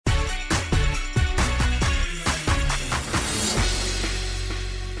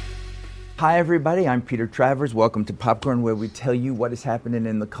Hi, everybody. I'm Peter Travers. Welcome to Popcorn, where we tell you what is happening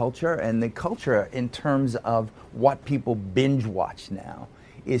in the culture. And the culture, in terms of what people binge watch now,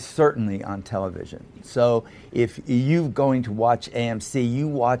 is certainly on television. So if you're going to watch AMC, you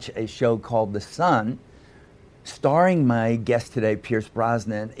watch a show called The Sun, starring my guest today, Pierce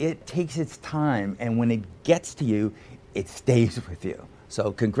Brosnan. It takes its time, and when it gets to you, it stays with you.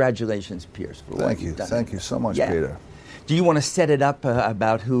 So congratulations, Pierce, for what you've done. Thank you so much, Peter. Do you want to set it up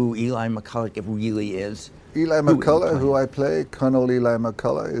about who Eli McCulloch really is? Eli McCulloch, who I play, Colonel Eli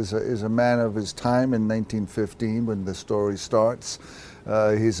McCulloch, is a man of his time in 1915 when the story starts.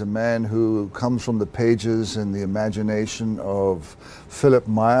 He's a man who comes from the pages and the imagination of Philip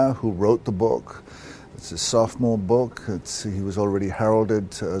Meyer, who wrote the book. It's a sophomore book. He was already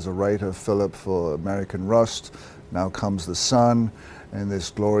heralded as a writer, Philip, for American Rust. Now comes The Sun, and this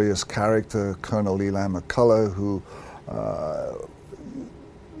glorious character, Colonel Eli McCulloch, who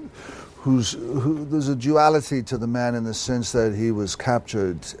there's a duality to the man in the sense that he was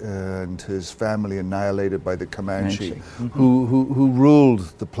captured and his family annihilated by the Comanche, who ruled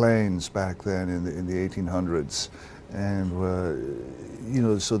the plains back then in the 1800s, and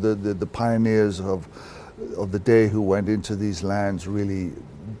so the pioneers of the day who went into these lands really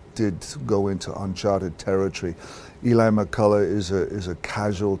did go into uncharted territory. Eli McCulloch is a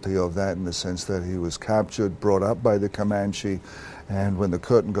casualty of that in the sense that he was captured, brought up by the Comanche, and when the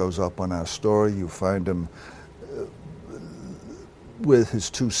curtain goes up on our story, you find him with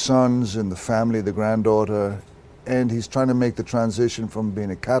his two sons and the family, the granddaughter, and he's trying to make the transition from being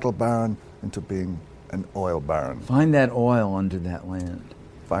a cattle baron into being an oil baron. Find that oil under that land.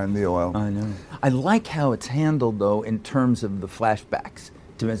 Find the oil. I know. I like how it's handled, though, in terms of the flashbacks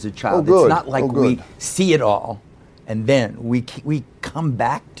to him as a child. Oh, good. It's not like we see it all and then we come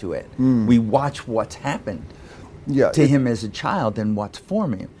back to it. We watch what's happened to him as a child and what's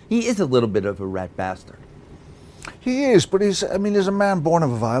forming him. He is a little bit of a rat bastard. He is, but he's a man born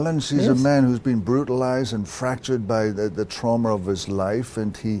of violence. He's a man who's been brutalized and fractured by the trauma of his life,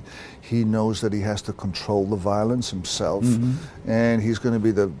 and he knows that he has to control the violence himself, and he's going to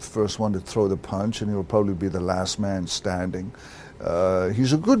be the first one to throw the punch, and he'll probably be the last man standing.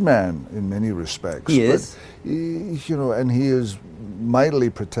 He's a good man in many respects. He is. And he is mightily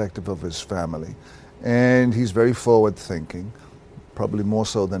protective of his family, and he's very forward-thinking, probably more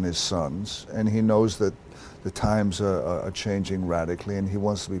so than his sons, and he knows that the times are changing radically, and he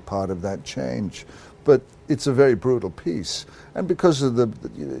wants to be part of that change. But it's a very brutal piece, and because of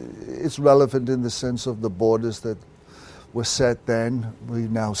it's relevant in the sense of the borders that were set then. We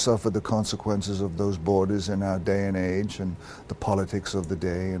now suffer the consequences of those borders in our day and age, and the politics of the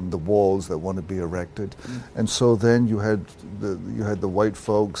day, and the walls that want to be erected. And so then you had the white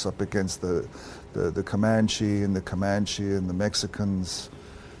folks up against the Comanche and the Mexicans.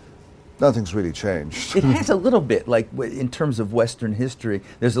 Nothing's really changed. It has a little bit, like in terms of Western history,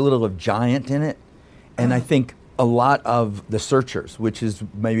 there's a little of Giant in it, and I think a lot of The Searchers, which is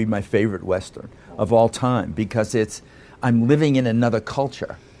maybe my favorite Western of all time, because I'm living in another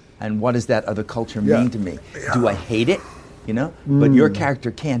culture, and what does that other culture mean to me? Do I hate it? But your character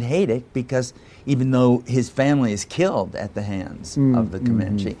can't hate it because even though his family is killed at the hands of the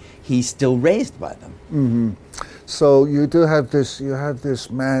Comanche, he's still raised by them. So you do have this. You have this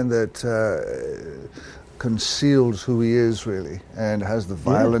man that conceals who he is really, and has the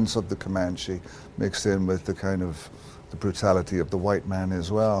violence of the Comanche mixed in with the kind of the brutality of the white man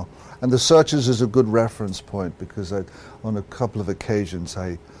as well. And The Searchers is a good reference point because on a couple of occasions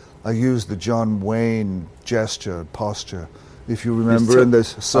I used the John Wayne gesture, posture. If you remember in The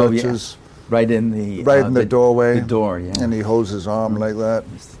Searchers, right in the doorway, the door, and he holds his arm like that.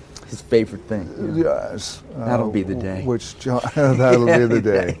 His favorite thing. Yes, that'll be the day. That'll be the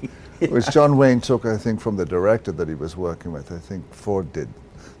day. Which John Wayne took, I think, from the director that he was working with. I think Ford did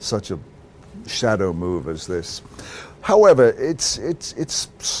such a shadow move as this. However, it's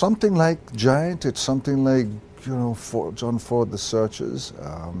something like Giant. It's something like John Ford, The Searchers.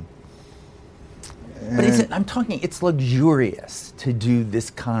 But it's luxurious to do this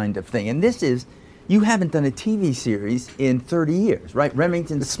kind of thing. And you haven't done a TV series in 30 years, right?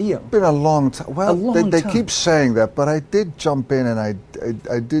 Remington Steele. It's been a long time. Well, they keep saying that, but I did jump in and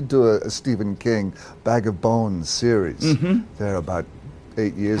I did do a Stephen King Bag of Bones series there about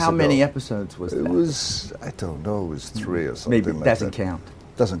 8 years ago. How many episodes was that? It was, I don't know, it was 3 or something. Maybe like doesn't that. count.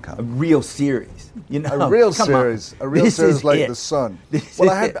 Doesn't count. A real series. A real series like The Sun.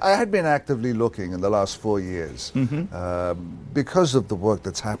 I had been actively looking in the last 4 years because of the work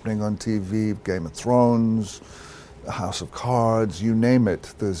that's happening on TV, Game of Thrones, House of Cards, you name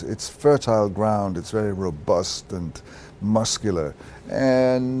it. It's fertile ground. It's very robust and muscular.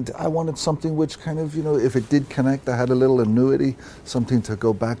 And I wanted something which kind of, if it did connect, I had a little annuity, something to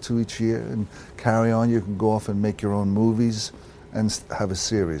go back to each year and carry on. You can go off and make your own movies and have a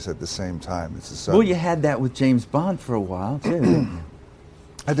series at the same time. Well, you had that with James Bond for a while, too.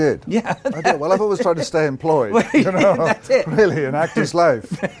 I did. Yeah. I did. Well, I've always tried to stay employed. That's it. Really, an actor's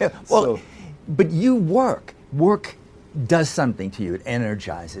life. Well, but you work. Work does something to you. It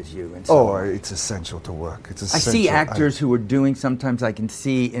energizes you. And so it's essential to work. It's I essential. see actors who are doing, sometimes I can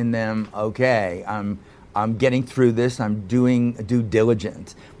see in them, okay, I'm getting through this, I'm doing due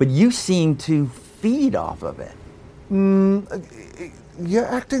diligence. But you seem to feed off of it.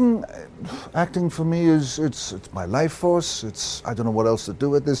 Yeah, acting for me it's my life force. I don't know what else to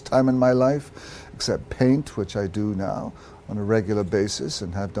do at this time in my life except paint, which I do now on a regular basis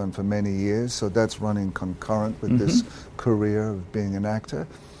and have done for many years. So that's running concurrent with this career of being an actor.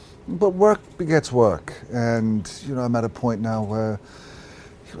 But work begets work, and I'm at a point now where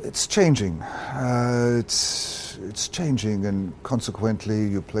it's changing. It's changing, and consequently,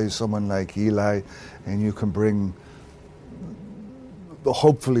 you play someone like Eli, and you can bring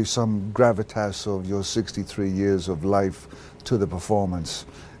hopefully some gravitas of your 63 years of life to the performance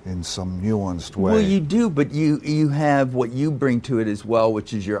in some nuanced way. Well, you do, but you have what you bring to it as well,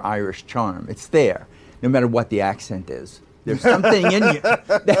 which is your Irish charm. It's there, no matter what the accent is. There's something in you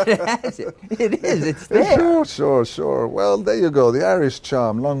that has it. It is. It's there. Sure. Well, there you go. The Irish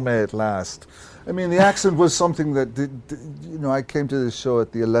charm. Long may it last. I mean, the accent was something that I came to this show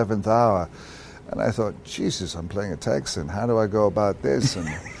at the 11th hour. And I thought, Jesus, I'm playing a Texan. How do I go about this? And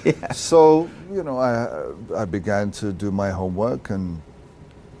so, I began to do my homework and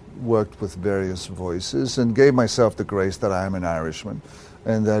worked with various voices and gave myself the grace that I am an Irishman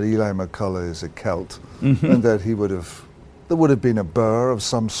and that Eli McCullough is a Celt and that there would have been a burr of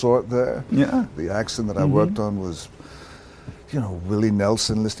some sort there. Yeah. The accent that I worked on was, Willie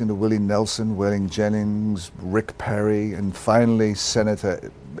Nelson, listening to Willie Nelson, Waylon Jennings, Rick Perry, and finally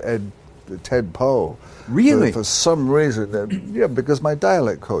Senator Ted Poe. Really? For some reason, because my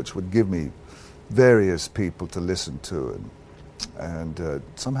dialect coach would give me various people to listen to, and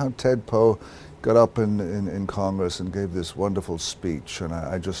somehow Ted Poe got up in Congress and gave this wonderful speech, and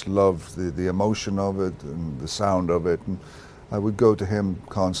I just loved the emotion of it and the sound of it, and I would go to him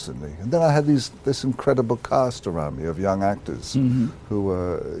constantly. And then I had this incredible cast around me of young actors who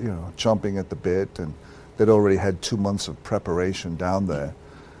were, chomping at the bit, and they'd already had 2 months of preparation down there.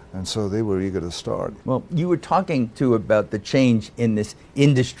 And so they were eager to start. Well, you were talking, too, about the change in this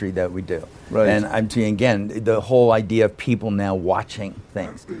industry that we do. Right. And I'm saying, again, the whole idea of people now watching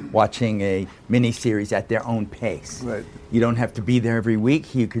things, watching a miniseries at their own pace. Right. You don't have to be there every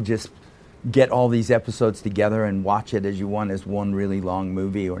week. You could just get all these episodes together and watch it as you want, as one really long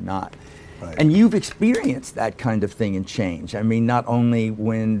movie or not. Right. And you've experienced that kind of thing and change. I mean, not only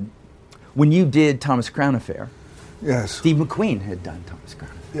when you did Thomas Crown Affair. Yes. Steve McQueen had done Thomas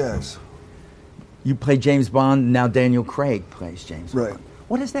Crown Affair. Yes. You play James Bond, now Daniel Craig plays James Right. Bond.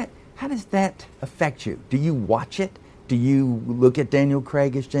 What is that? How does that affect you? Do you watch it? Do you look at Daniel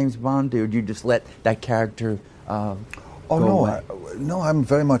Craig as James Bond, or do you just let that character go away? No, I'm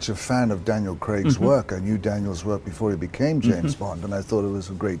very much a fan of Daniel Craig's work. I knew Daniel's work before he became James Bond, and I thought it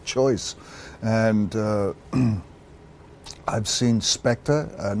was a great choice. And I've seen Spectre,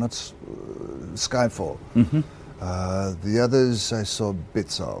 Skyfall. The others I saw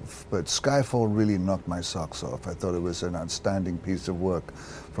bits of, but Skyfall really knocked my socks off. I thought it was an outstanding piece of work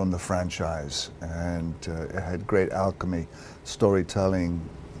from the franchise, and it had great alchemy, storytelling,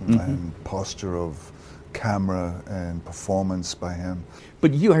 and posture of camera and performance by him.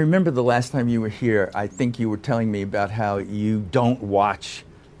 But I remember the last time you were here, I think you were telling me about how you don't watch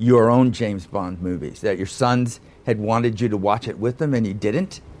your own James Bond movies, that your sons had wanted you to watch it with them and you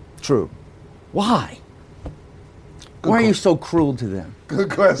didn't? True. Why? Why are you so cruel to them? Good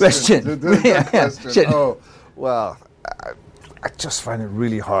question. Good question. Yeah. Oh, well, I just find it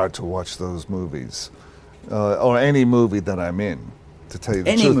really hard to watch those movies, or any movie that I'm in, to tell you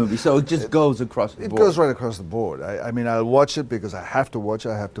the truth. Any movie, so it just goes across the board. It goes right across the board. I mean, I'll watch it because I have to watch it.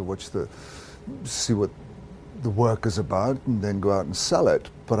 I have to watch see what the work is about and then go out and sell it.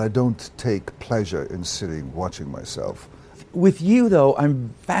 But I don't take pleasure in sitting watching myself. With you, though,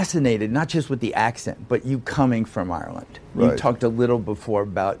 I'm fascinated, not just with the accent, but you coming from Ireland. Right. You talked a little before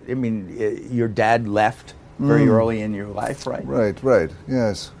about, your dad left very early in your life, right? Right,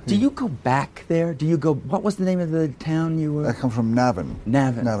 yes. Do you go back there? What was the name of the town you were? I come from Navan.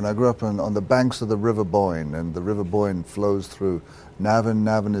 Navan. I grew up on the banks of the River Boyne, and the River Boyne flows through Navan.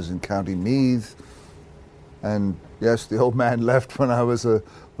 Navan is in County Meath. And yes, the old man left when I was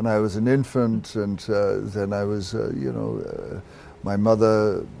an infant, and then I was, my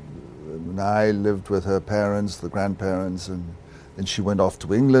mother and I lived with her parents, the grandparents, and then she went off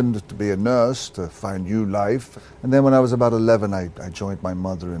to England to be a nurse, to find new life. And then when I was about 11, I joined my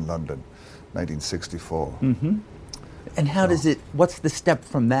mother in London, 1964. Mm-hmm. And how does it, what's the step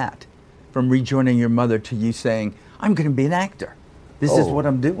from that, from rejoining your mother to you saying, I'm going to be an actor. This is what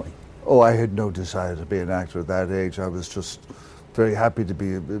I'm doing. Oh, I had no desire to be an actor at that age. I was just very happy to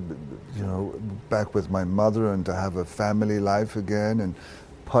be, back with my mother and to have a family life again. And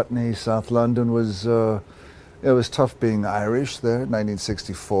Putney, South London was, it was tough being Irish there,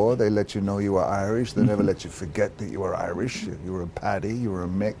 1964. They let you know you were Irish. They never let you forget that you were Irish. You were a Paddy, you were a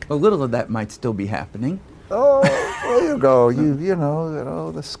Mick. A little of that might still be happening. Oh, there you go. You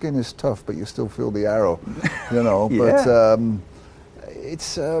know, the skin is tough, but you still feel the arrow, Yeah.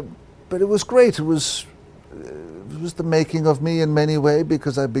 But it was great. It was the making of me in many ways,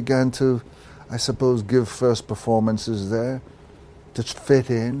 because I began to, I suppose, give first performances there to fit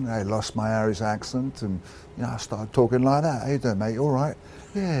in. I lost my Irish accent, and I started talking like that. How you doing, mate? All right?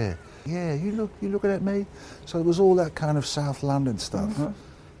 Yeah. You looking at me? So it was all that kind of South London stuff. Uh-huh.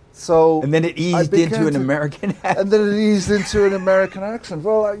 So and then it eased into an American accent. And then it eased into an American accent.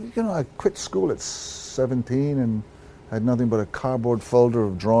 Well, I quit school at 17 and had nothing but a cardboard folder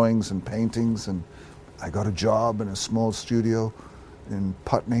of drawings and paintings, and I got a job in a small studio in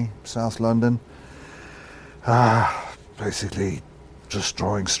Putney, South London. Basically just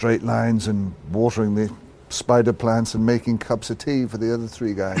drawing straight lines and watering the spider plants and making cups of tea for the other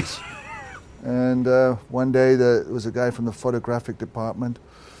three guys. And one day there was a guy from the photographic department,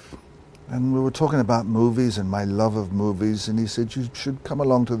 and we were talking about movies and my love of movies, and he said, you should come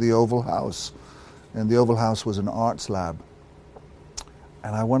along to the Oval House. And the Oval House was an arts lab.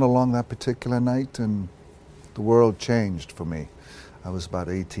 And I went along that particular night, and the world changed for me. I was about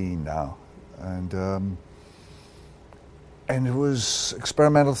 18 now. And it was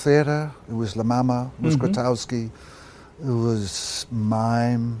experimental theater, it was La Mama, it was Grotowski, it was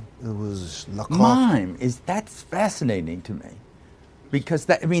mime, it was Lakoff. Mime, that's fascinating to me. Because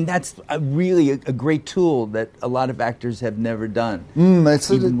that's really a great tool that a lot of actors have never done,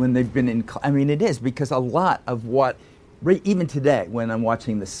 even when they've been in. It is, because a lot of what, even today when I'm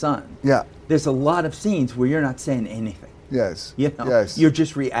watching The Sun, there's a lot of scenes where you're not saying anything. Yes. Yes. You're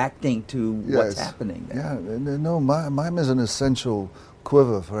just reacting to what's happening there. Yeah. No, mime is an essential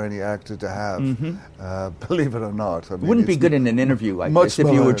quiver for any actor to have. Believe it or not. Wouldn't be good in an interview like this if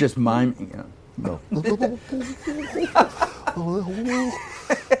you were just miming. No.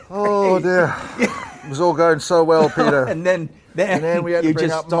 Oh dear. It was all going so well, Peter. and then we had to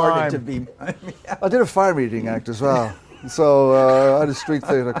bring up mime. To be. I did a fire reading act as well. So I had a street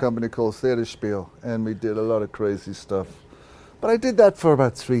theatre company called Theatre Spiel, and we did a lot of crazy stuff. But I did that for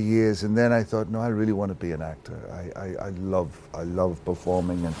about 3 years, and then I thought, no, I really want to be an actor. I love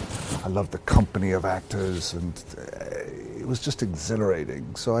performing, and I love the company of actors, and it was just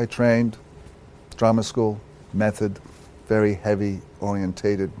exhilarating. So I trained, drama school, method, very heavy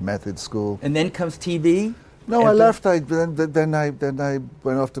orientated method school. And then comes TV? No, I left. Then I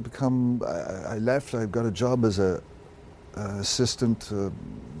went off to become. I left. I got a job as a assistant,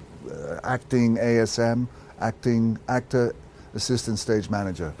 acting ASM, actor, assistant stage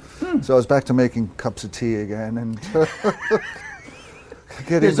manager. So I was back to making cups of tea again, and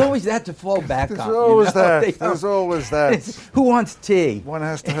there's always that to fall back on. There's always that. There's always that. Who wants tea? One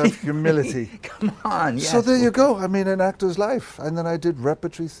has to have humility. Come on. Yes. So there you go. An actor's life. And then I did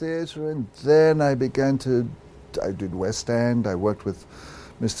repertory theatre, and then I did West End. I worked with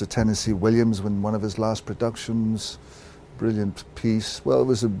Mr. Tennessee Williams in one of his last productions. Brilliant piece. Well, it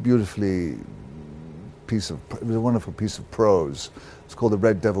was a wonderful piece of prose. It's called The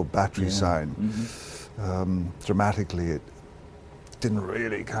Red Devil Battery Sign. Dramatically, it didn't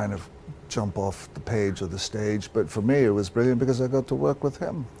really kind of jump off the page or the stage, but for me it was brilliant because I got to work with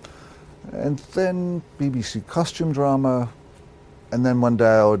him. And then BBC costume drama, and then one day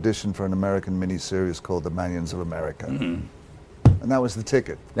I auditioned for an American miniseries called The Manions of America. And that was the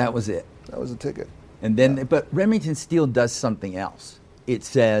ticket. That was it. That was the ticket. And then, but Remington Steele does something else. It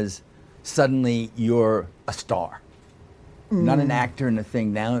says, suddenly you're a star. Not an actor in a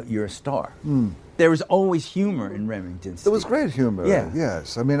thing, now you're a star. There was always humor in Remington Steele. There was great humor,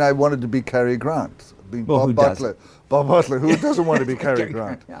 yes. I wanted to be Cary Grant. Bob Butler. Bob Butler, who doesn't want to be Cary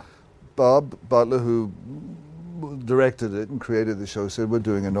Grant? Bob Butler, who directed it and created the show, said, we're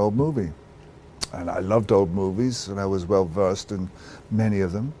doing an old movie. And I loved old movies, and I was well versed in many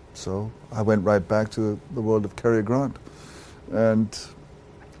of them. So I went right back to the world of Cary Grant. And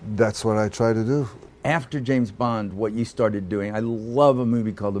that's what I try to do. after James Bond, what you started doing, I love a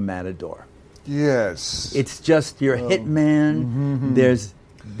movie called The Matador. Yes. It's just you're a hitman. Mm-hmm. There's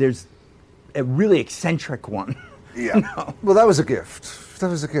a really eccentric one. Yeah. You know? Well, that was a gift. That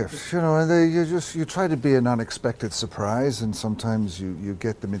was a gift. You know, and you try to be an unexpected surprise, and sometimes you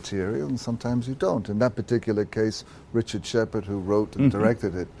get the material, and sometimes you don't. In that particular case, Richard Shepard, who wrote and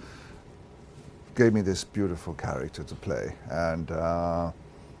directed it, gave me this beautiful character to play, and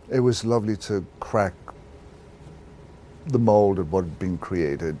it was lovely to crack the mold of what had been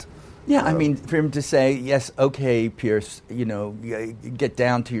created. Yeah, I mean, for him to say, yes, okay, Pierce, you know, get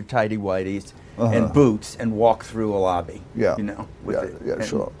down to your tighty-whities and boots and walk through a lobby, Yeah. you know, with it. Yeah, And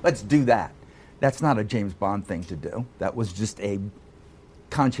sure. let's do that. That's not a James Bond thing to do. That was just a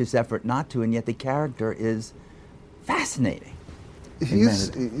conscious effort not to, and yet the character is fascinating.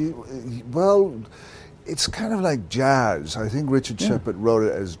 Well, it's kind of like jazz. I think Richard Shepard wrote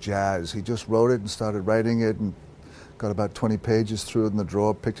it as jazz. He just wrote it and started writing it and got about 20 pages through it in the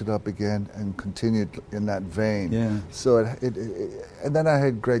drawer, picked it up again, and continued in that vein. Yeah. So and then I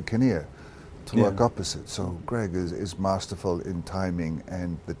had Greg Kinnear to work opposite. So Greg is masterful in timing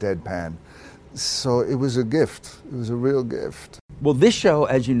and the deadpan. So it was a gift. It was a real gift. Well, this show,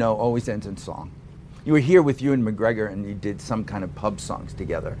 as you know, always ends in song. You were here with Ewan McGregor, and you did some kind of pub songs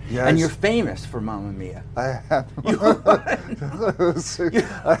together. Yes. And you're famous for Mamma Mia. I am.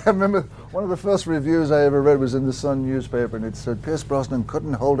 I remember one of the first reviews I ever read was in the Sun newspaper, and it said, Pierce Brosnan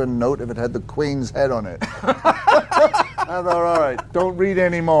couldn't hold a note if it had the Queen's head on it. I thought, all right, don't read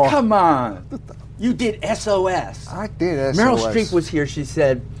any more. Come on. You did SOS. I did SOS. Meryl Streep was here. She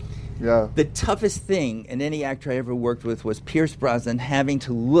said, Yeah. the toughest thing in any actor I ever worked with was Pierce Brosnan having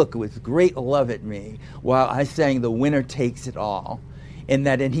to look with great love at me while I sang The Winner Takes It All.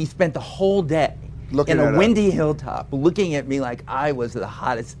 And he spent the whole day Looking in a at her. windy hilltop looking at me like I was the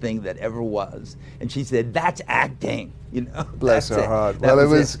hottest thing that ever was. And she said, that's acting. You know, Bless that's her it. heart. That Well, it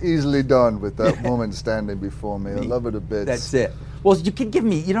was easily done with that woman standing before me. I love it a bit. That's it. Well, you could give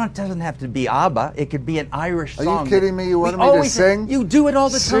me, it doesn't have to be ABBA. It could be an Irish Are song. you kidding me? You wanted We me to always- sing? You do it all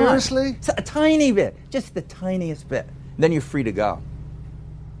the time. Seriously? It's a tiny bit. Just the tiniest bit. Then you're free to go.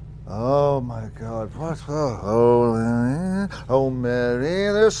 Oh my God! What? Oh,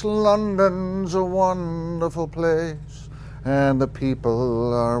 Mary, this London's a wonderful place, and the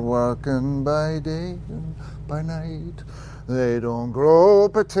people are working by day and by night. They don't grow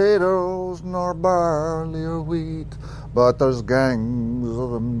potatoes nor barley or wheat, but there's gangs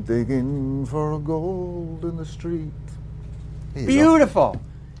of them digging for gold in the street. Here you go. Beautiful.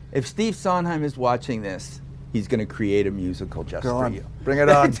 If Steve Sondheim is watching this, he's going to create a musical just Go for on. you. Bring it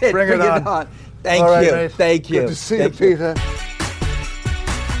on. That's it. Bring it on. Thank All right, you. mate. Thank you. Good to see Thank you, Peter.